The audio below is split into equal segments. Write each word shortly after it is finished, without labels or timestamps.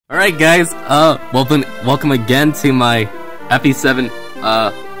Alright guys, welcome again to my FE7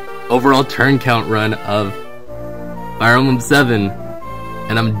 overall turn count run of Fire Emblem 7.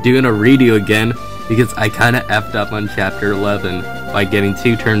 And I'm doing a redo again because I kinda effed up on chapter 11 by getting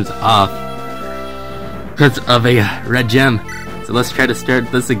 2 turns off because of a red gem. So let's try to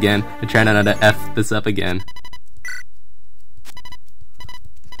start this again and try not to F this up again.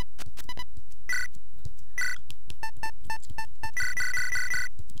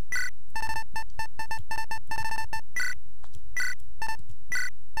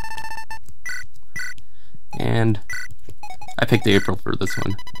 And I picked April for this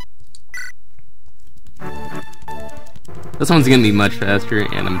one. This one's gonna be much faster,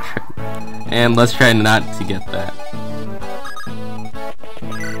 and let's try not to get that.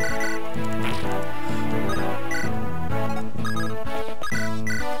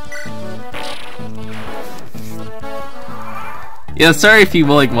 Yeah, sorry if you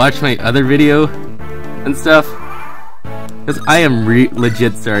watch my other video and stuff, because I am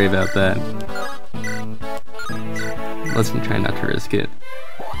legit sorry about that. Let's try not to risk it.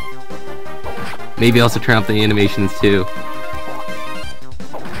 Maybe also turn off the animations too.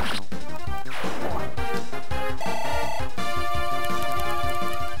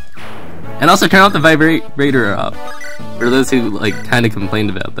 And also turn off the vibrator off, for those who kinda complained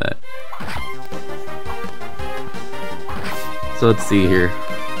about that. So let's see here.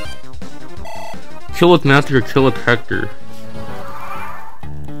 Kill with Master or kill with Hector.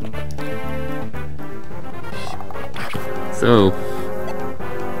 So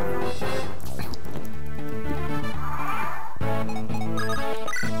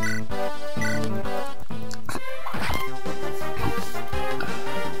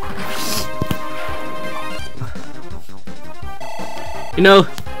you know,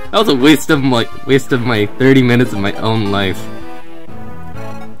 that was a waste of my 30 minutes of my own life.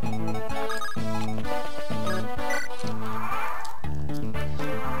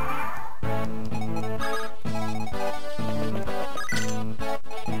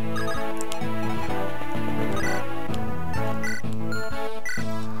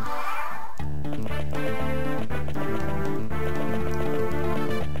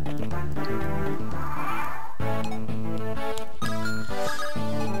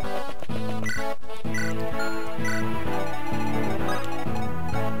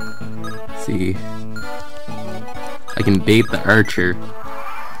 See, I can bait the archer.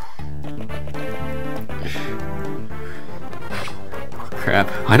 Crap,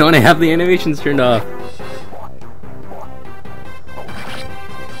 why don't I have the animations turned off?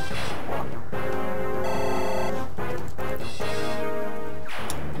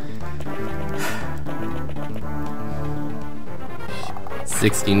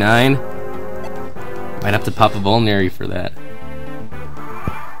 $69. Might have to pop a vulnerary for that.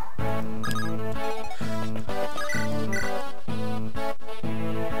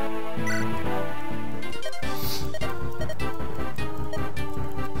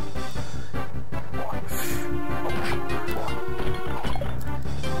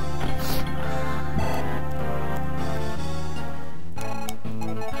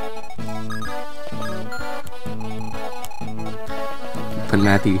 Put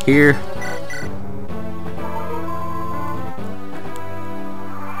Matthew here.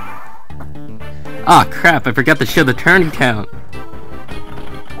 Ah, crap, I forgot to show the turn count.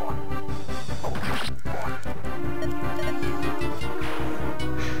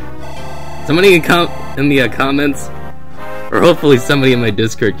 Somebody in the comments, or hopefully somebody in my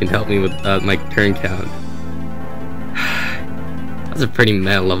Discord can help me with my turn count. That's a pretty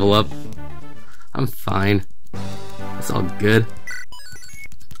meta level up. I'm fine. It's all good.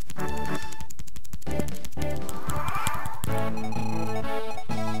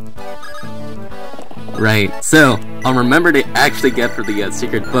 Right, so I'll remember to actually get for the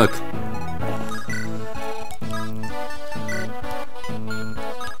secret book.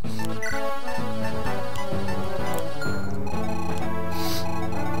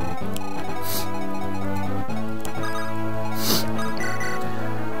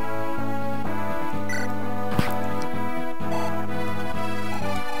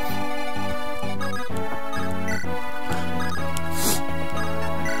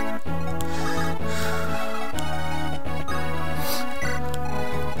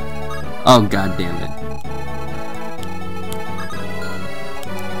 Oh, god damn it.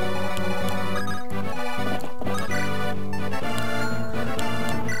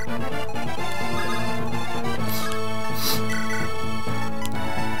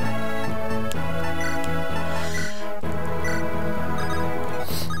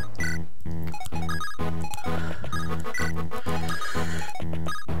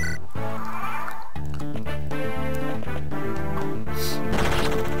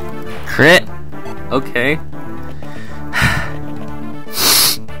 Crit? Okay.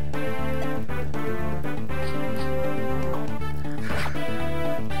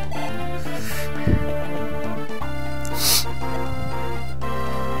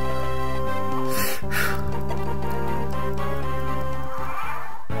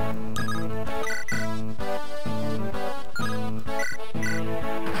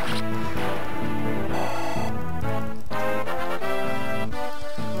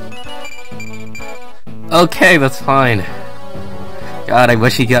 Okay, that's fine. God, I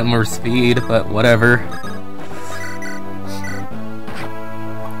wish he got more speed, but whatever.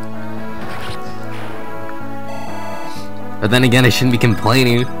 But then again, I shouldn't be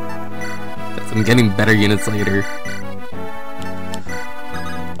complaining, because I'm getting better units later.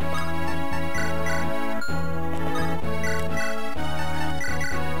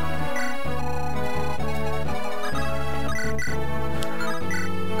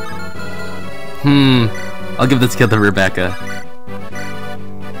 I'll give this kill to Rebecca.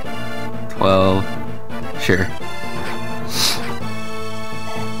 12. Sure.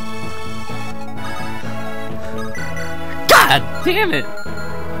 God damn it!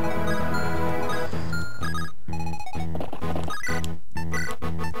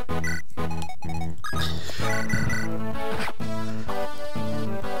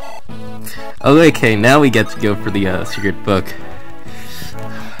 Okay, now we get to go for the secret book.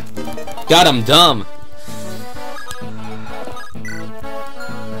 God, I'm dumb!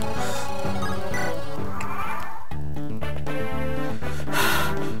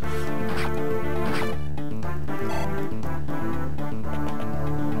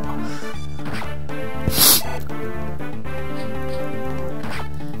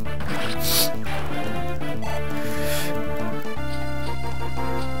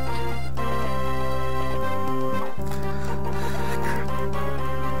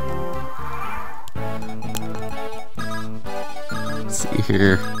 See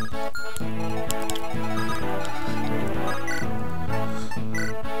here.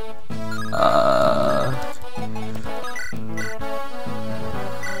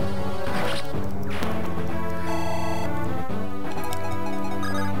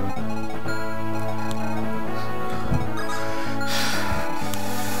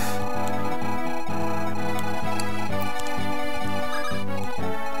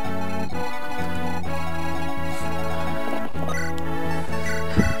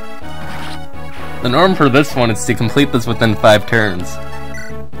 The norm for this one is to complete this within 5 turns.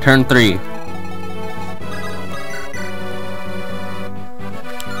 Turn 3.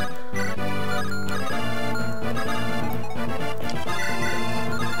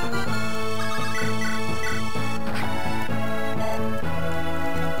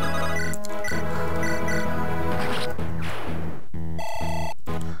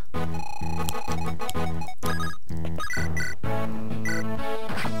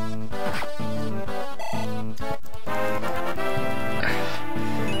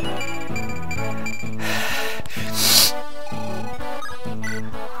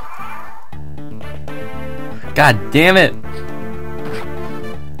 God damn it!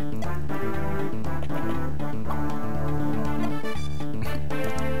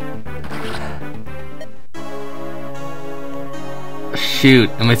 Shoot,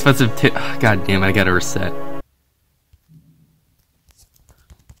 am I supposed to God damn it, I gotta reset.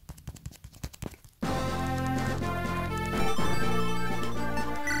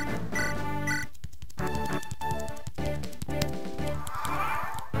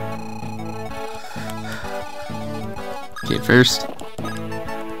 Okay, first.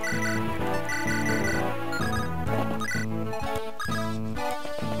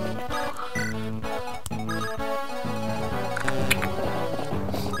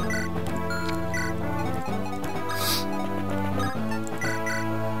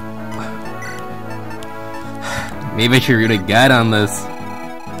 Maybe I should read a guide on this.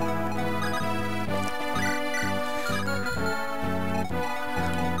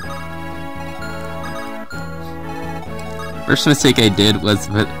 First mistake I did was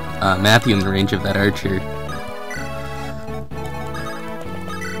put Matthew in the range of that archer.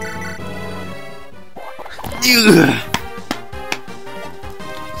 Ugh.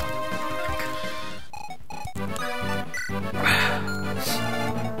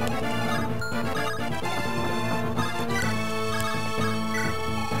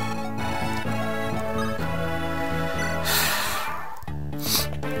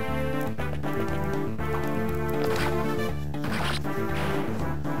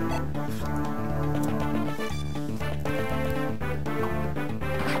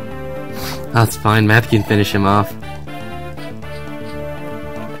 That's fine, Matt can finish him off.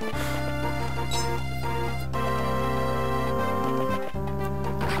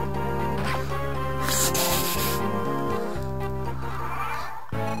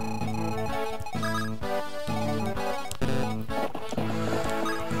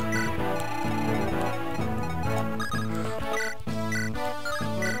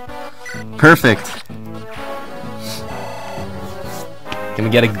 Perfect. Can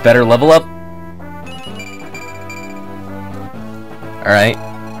we get a better level up? Alright.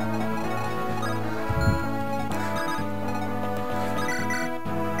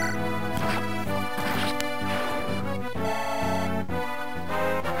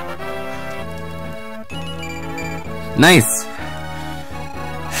 Nice!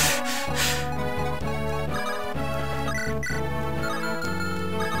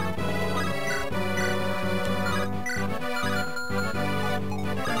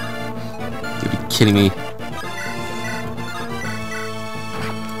 You'd be kidding me.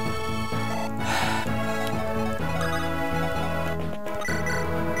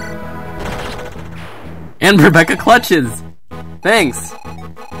 And Rebecca clutches! Thanks!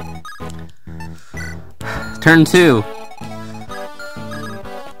 Turn 2.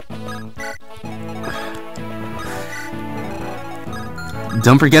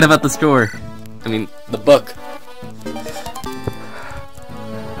 Don't forget about the store. I mean, the book.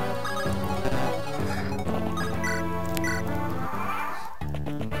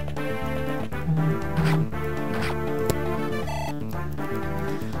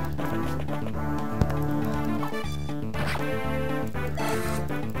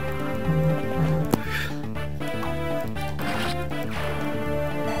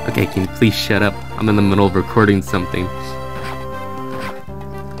 Okay, can you please shut up? I'm in the middle of recording something.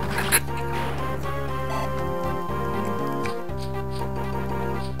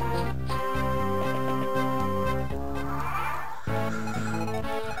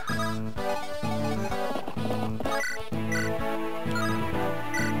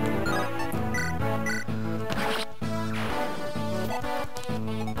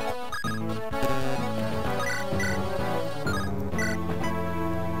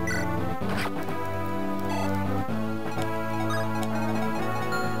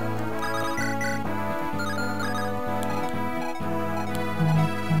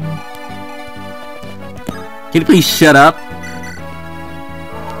 Can you please shut up?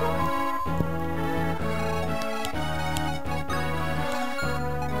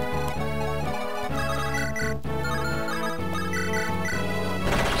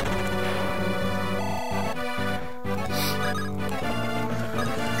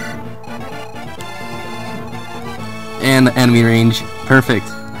 And the enemy range. Perfect.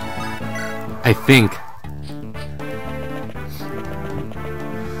 I think.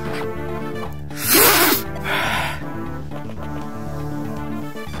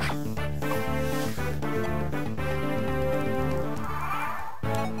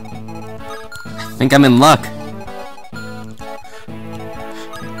 I think I'm in luck.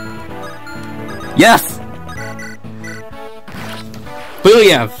 Yes!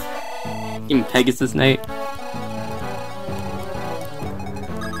 Booyah! Fucking Pegasus Knight.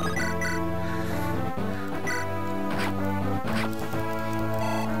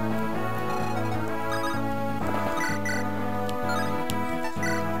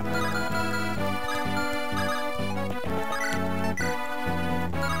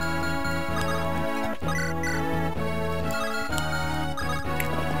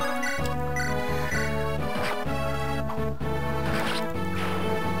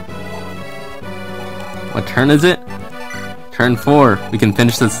 What turn is it? Turn 4. We can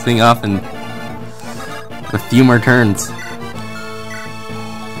finish this thing off in a few more turns.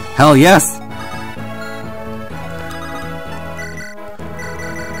 Hell yes!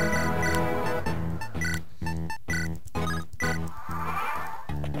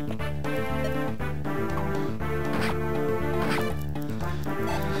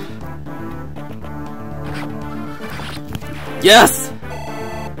 Yes!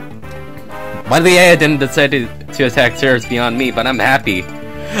 Why the AI didn't decide to attack Sarah is beyond me, but I'm happy.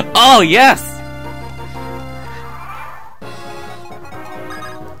 Oh, yes!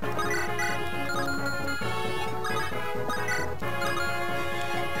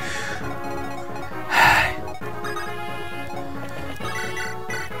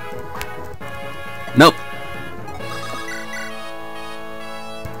 Nope.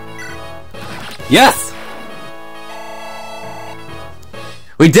 Yes!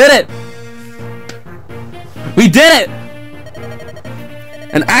 We did it! We did it!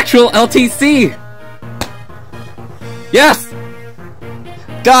 An actual LTC! Yes!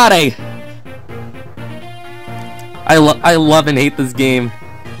 God, I love and hate this game,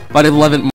 but I love it more.